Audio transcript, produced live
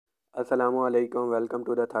अस्सलाम ओ अलैकुम। Welcome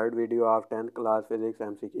to the third video of 10th class physics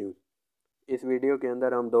MCQs। इस video के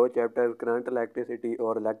अंदर हम दो चैप्टर करंट इलेक्ट्रिसिटी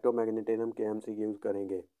और इलेक्ट्रोमैग्नेटिज्म के MCQs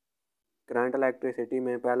करेंगे। करंट इलेक्ट्रिसिटी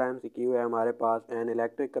में पहला MCQ है हमारे पास, an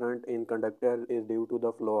electric current in conductor is due to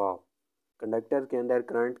the flow of. Conductor के अंदर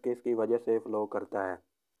करंट किसकी वजह से फ़्लो करता है?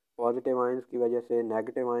 पॉजिटिव आयंस की वजह से,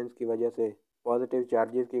 नेगेटिव आयंस की वजह से, पॉजिटिव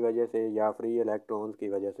चार्जेस की वजह से या फ्री इलेक्ट्रॉन्स की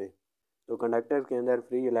वजह से। तो कंडक्टर के अंदर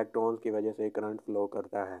फ्री इलेक्ट्रॉन्स की वजह से करंट फ़्लो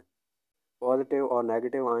करता है। पॉजिटिव और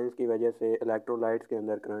नेगेटिव आयंस की वजह से इलेक्ट्रोलाइट्स के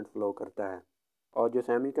अंदर करंट फ्लो करता है। और जो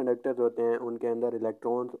सेमीकंडक्टर्स होते हैं उनके अंदर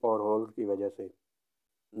इलेक्ट्रॉन्स और होल्स की वजह से।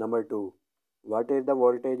 Number 2, what is the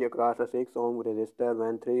voltage across a 6 ohm resistor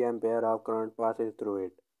when 3 ampere of current passes through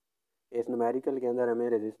it. इस न्यूमेरिकल के अंदर हमें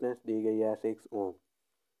रेजिस्टेंस दी गई है 6 ओम,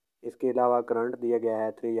 इसके अलावा करंट दिया गया है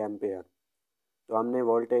 3 एम्पेयर। तो हमने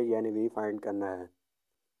वोल्टेज यानी वी फाइंड करना है।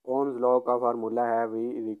 ओम्स लॉ का फार्मूला है V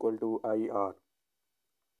is equal to IR।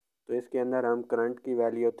 तो इसके अंदर हम करंट की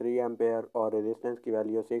वैल्यू 3 एम्पेयर और रेजिस्टेंस की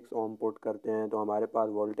वैल्यू 6 ओम पुट करते हैं तो हमारे पास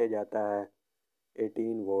वोल्टेज आता है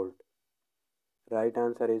 18 volt. Right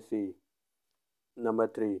answer is C. Number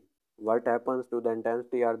 3, what happens to the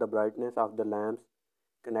intensity और the brightness of the lamps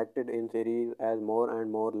connected in series as more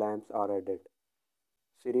and more lamps are added.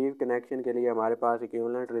 Series connection के लिए हमारे पास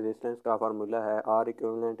इक्विवेलेंट रेजिस्टेंस का formula है R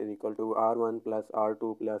equivalent is equal to R1 plus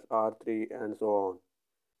R2 plus R3 and so on.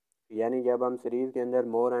 यानी जब हम series के अंदर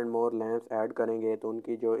more and more lamps add करेंगे तो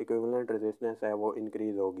उनकी जो इक्विवेलेंट रेजिस्टेंस है वो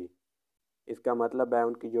इंक्रीज़ होगी। इसका मतलब है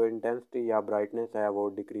उनकी जो इंटेंसिटी या ब्राइटनेस है वो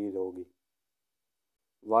डिक्रीज़ होगी।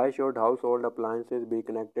 Why should house hold appliances be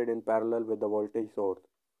connected in parallel with the voltage source.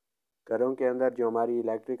 घरों के अंदर जो हमारी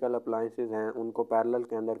इलेक्ट्रिकल अप्लाइंसेज हैं उनको पैरेलल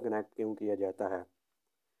के अंदर कनेक्ट क्यों किया जाता है?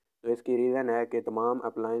 तो इसकी रीज़न है कि तमाम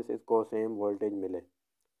अप्लाइंसेज को सेम वोल्टेज मिले,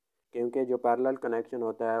 क्योंकि जो पैरेलल कनेक्शन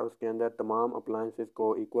होता है उसके अंदर तमाम अप्लाइंसेज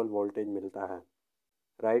को इक्वल वोल्टेज मिलता है।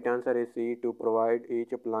 Right answer is C, to provide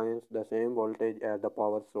each appliance the same voltage as the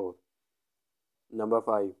power source. Number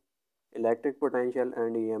 5, electric potential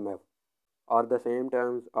and e.m.f are the same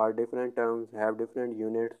terms or different terms, have different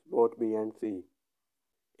units both B and C.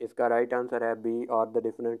 इसका right answer है B और the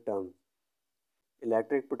different terms।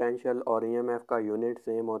 Electric potential और EMF का unit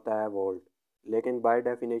same होता है volt, लेकिन by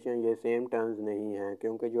definition ये same terms नहीं हैं,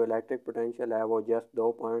 क्योंकि जो इलेक्ट्रिक पोटेंशियल है वो जस्ट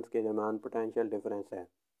दो पॉइंट्स के दरमियान पोटेंशियल डिफरेंस है,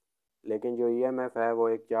 लेकिन जो EMF है वो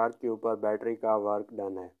एक चार्ज के ऊपर बैटरी का वर्क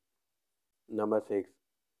डन है। Number 6,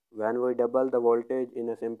 when we double the voltage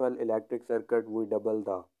in a simple electric circuit we double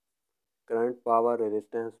the current, power,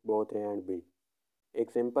 resistance both A and B.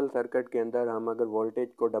 एक सिंपल सर्किट के अंदर हम अगर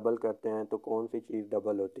वोल्टेज को डबल करते हैं तो कौन सी चीज़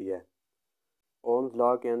डबल होती है? ओम्स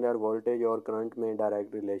लॉ के अंदर वोल्टेज और करंट में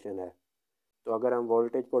डायरेक्ट रिलेशन है, तो अगर हम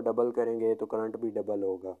वोल्टेज को डबल करेंगे तो करंट भी डबल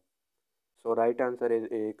होगा। सो right answer is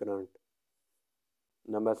a, current.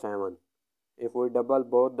 Number 7, if we double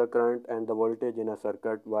both the current and the voltage in a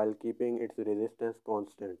circuit while keeping its resistance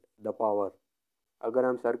constant, the power। अगर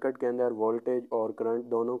हम सर्किट के अंदर वोल्टेज और करंट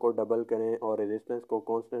दोनों को डबल करें और रेजिस्टेंस को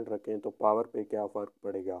कांस्टेंट रखें तो पावर पे क्या फ़र्क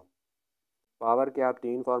पड़ेगा? पावर के आप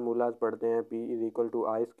तीन फार्मूलाज पढ़ते हैं, P is equal to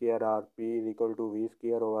I square R, P is equal to V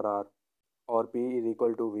square over are और P is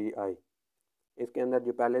equal to we आई। इसके अंदर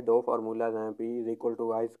जो पहले दो फार्मूलाज हैं, P is equal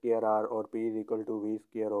to I square R और P is equal to V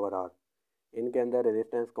square over are, इनके अंदर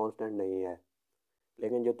रेजिस्टेंस कांस्टेंट नहीं है,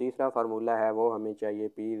 लेकिन जो तीसरा फार्मूला है वो हमें चाहिए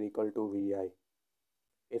P is equal to we आई।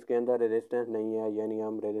 इसके अंदर रेजिस्टेंस नहीं है, यानी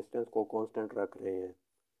हम रेजिस्टेंस को कांस्टेंट रख रहे हैं।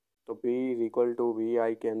 तो P is equal to we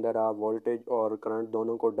आई के अंदर आप वोल्टेज और करंट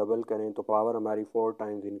दोनों को डबल करें तो पावर हमारी 4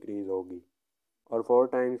 टाइम्स इंक्रीज़ होगी, और 4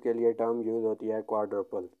 टाइम्स के लिए टर्म यूज़ होती है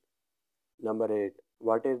quadruple. Number 8,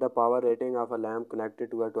 what is the power rating of a lamp connected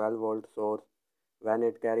to a 12 volt source when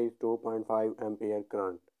it carries 2.5 ampere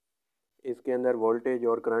current. इसके अंदर वोल्टेज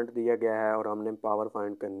और करंट दिया गया है और हमने पावर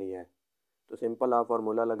फाइंड करनी है, तो सिंपल आप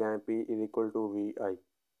फार्मूला लगाएं, P is equal to we I.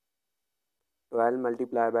 12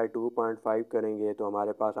 multiply by 2.5 करेंगे तो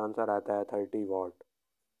हमारे पास आंसर आता है 30 वाट।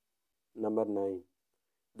 Number 9,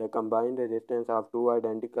 the combined resistance of two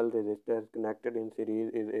identical resistors connected in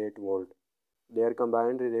series is 8 volt. Their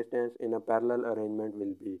combined resistance in a parallel arrangement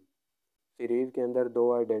will be। Series के अंदर दो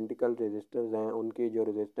identical resistors हैं, उनकी जो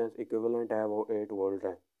रेजिस्टेंस इक्विवेलेंट है वो 8 वोल्ट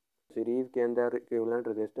है। सीरीज़ के अंदर इक्विवेलेंट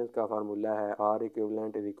रेजिस्टेंस का फार्मूला है R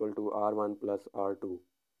equivalent is equal to R1 plus R2।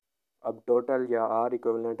 अब टोटल या R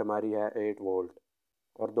इक्विवेलेंट हमारी है 8 वोल्ट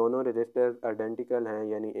और दोनों रेजिस्टर्स आइडेंटिकल हैं,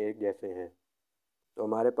 यानी एक जैसे हैं, तो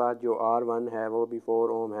हमारे पास जो R1 है वो भी 4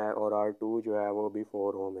 ओम है और R2 जो है वो भी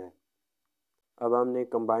 4 ओम है। अब हमने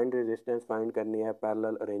कंबाइंड रेजिस्टेंस फाइंड करनी है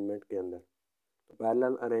पैरेलल अरेंजमेंट के अंदर। तो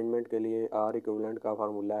पैरेलल अरेंजमेंट के लिए R इक्विवेलेंट का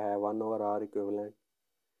फार्मूला है 1 over R equivalent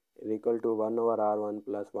is equal to 1 over R1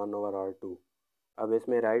 plus 1 over R2। अब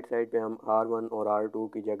इसमें राइट साइड पे हम R1 और R2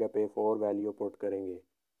 की जगह पे 4 वैल्यू पुट करेंगे।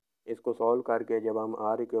 इसको सॉल्व करके जब हम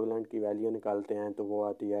R इक्विवेलेंट की वैल्यू निकालते हैं तो वो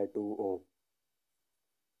आती है 2 ओम।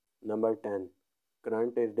 Number 10,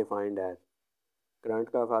 current is defined as. Current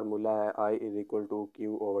का फार्मूला है I is equal to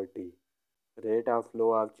Q/T, rate of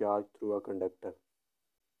flow of charge through a conductor.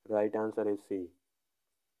 Right answer is C।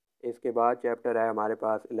 इसके बाद चैप्टर है हमारे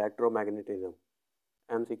पास electromagnetism.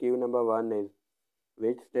 MCQ number 1 is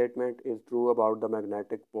which statement is true about the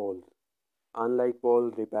magnetic poles. Unlike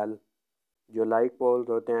poles repel. जो like poles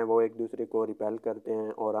होते हैं वो एक दूसरे को रिपेल करते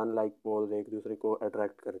हैं और अनलाइक पोल्स एक दूसरे को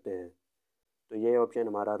अट्रैक्ट करते हैं। तो ये ऑप्शन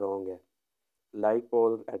हमारा रॉन्ग है। लाइक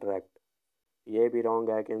पोल्स अट्रैक्ट, ये भी रॉन्ग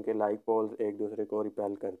है क्योंकि लाइक पोल्स एक दूसरे को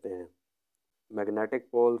रिपेल करते हैं। Magnetic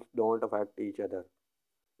poles don't affect each other,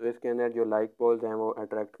 तो इसके अंदर जो लाइक पोल्स हैं वो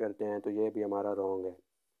अट्रैक्ट करते हैं, तो ये भी हमारा रॉन्ग है।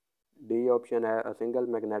 डी ऑप्शन है a single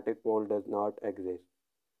magnetic pole does not exist,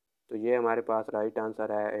 तो ये हमारे पास राइट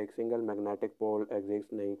आंसर है, एक सिंगल मैग्नेटिक पोल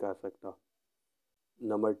एग्जिस्ट नहीं कर सकता।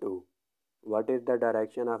 Number 2, what is the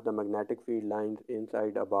direction of the magnetic field lines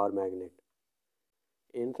inside a bar magnet.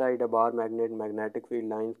 Inside a bar magnet magnetic field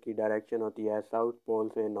lines की direction होती है साउथ पोल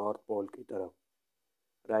से नॉर्थ पोल की तरफ।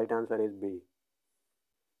 Right answer is B.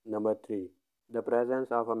 Number 3, the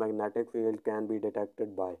presence of a magnetic field can be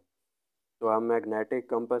detected by. तो हम magnetic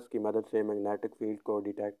compass की मदद से मैग्नेटिक फील्ड को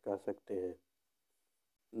डिटेक्ट कर सकते हैं।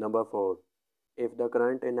 Number 4, if the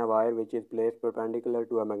current in a wire which is placed perpendicular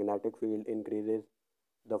to a magnetic field increases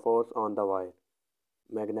the force on the wire.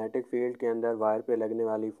 Magnetic field के अंदर वायर पे लगने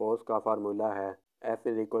वाली फोर्स का फार्मूला है F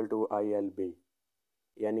is equal to ILB,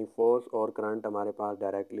 यानी force और current हमारे पास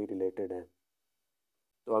डायरेक्टली रिलेटेड है।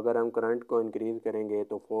 तो अगर हम करंट को इंक्रीज़ करेंगे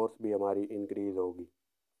तो फोर्स भी हमारी इंक्रीज़ होगी।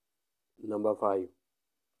 नंबर 5,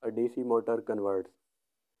 अ DC motor converts.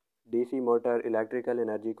 DC motor electrical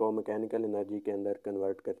energy को मैकेनिकल एनर्जी के अंदर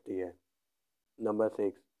कन्वर्ट करती है। Number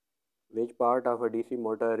 6, which part of a DC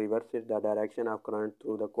motor reverses the direction of current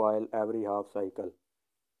through the coil every half cycle.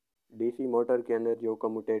 DC motor के अंदर जो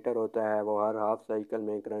commutator होता है वो हर हाफ साइकिल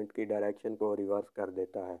में करंट की डायरेक्शन को रिवर्स कर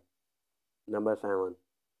देता है। Number 7,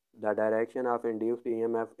 the direction of induced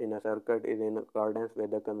EMF in a circuit is in accordance with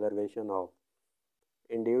the conservation of.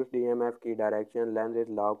 Induced EMF की डायरेक्शन लेंज़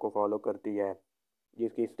लॉ को फॉलो करती है,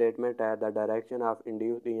 जिसकी स्टेटमेंट है the direction of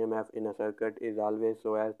induced EMF in a circuit is always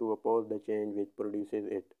so as to oppose the change which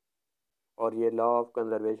produces it. और ये law of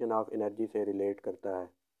conservation of energy से relate करता है,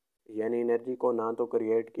 यानी एनर्जी को ना तो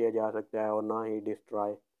क्रिएट किया जा सकता है और ना ही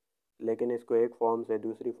डिस्ट्रॉय, लेकिन इसको एक फॉर्म से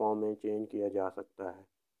दूसरी फॉर्म में चेंज किया जा सकता है।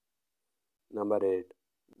 Number 8,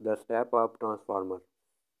 the step of transformer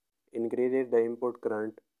increases the input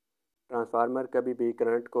current. Transformer कभी भी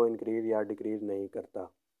करंट को इंक्रीज या डिक्रीज नहीं करता।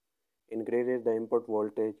 इंक्रीजेज द इनपुट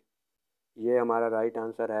वोल्टेज, ये हमारा राइट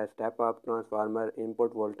आंसर है। Step of transformer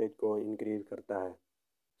input voltage को इंक्रीज करता है।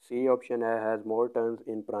 सी ऑप्शन है has more turns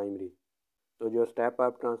in primary, तो जो स्टेप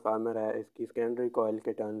अप ट्रांसफार्मर है इसकी सेकेंडरी कॉइल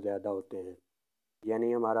के टर्न ज़्यादा होते हैं,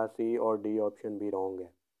 यानी हमारा सी और डी ऑप्शन भी रॉन्ग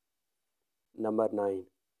है। Number 9,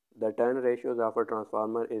 the turn ratios of a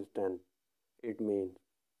transformer is 10। It means,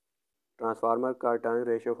 transformer का टर्न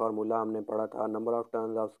रेशियो फार्मूला हमने पढ़ा था number of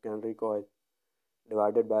turns of secondary coil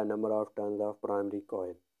divided by number of turns of primary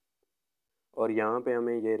coil, और यहाँ पे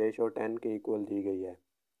हमें ये रेशियो 10 के इक्वल दी गई है,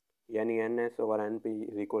 यानी NS/NP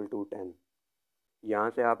इज इक्वल टू 10। यहाँ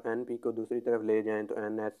से आप NP को दूसरी तरफ ले जाएं तो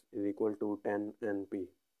NS is equal to 10 NP।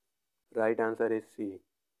 Right answer is C।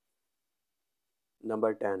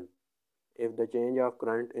 Number 10, if the change of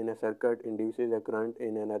current in a circuit induces a current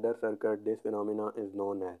in another circuit this phenomena is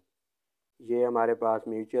known as. ये हमारे पास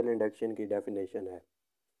म्यूचुअल इंडक्शन की definition है।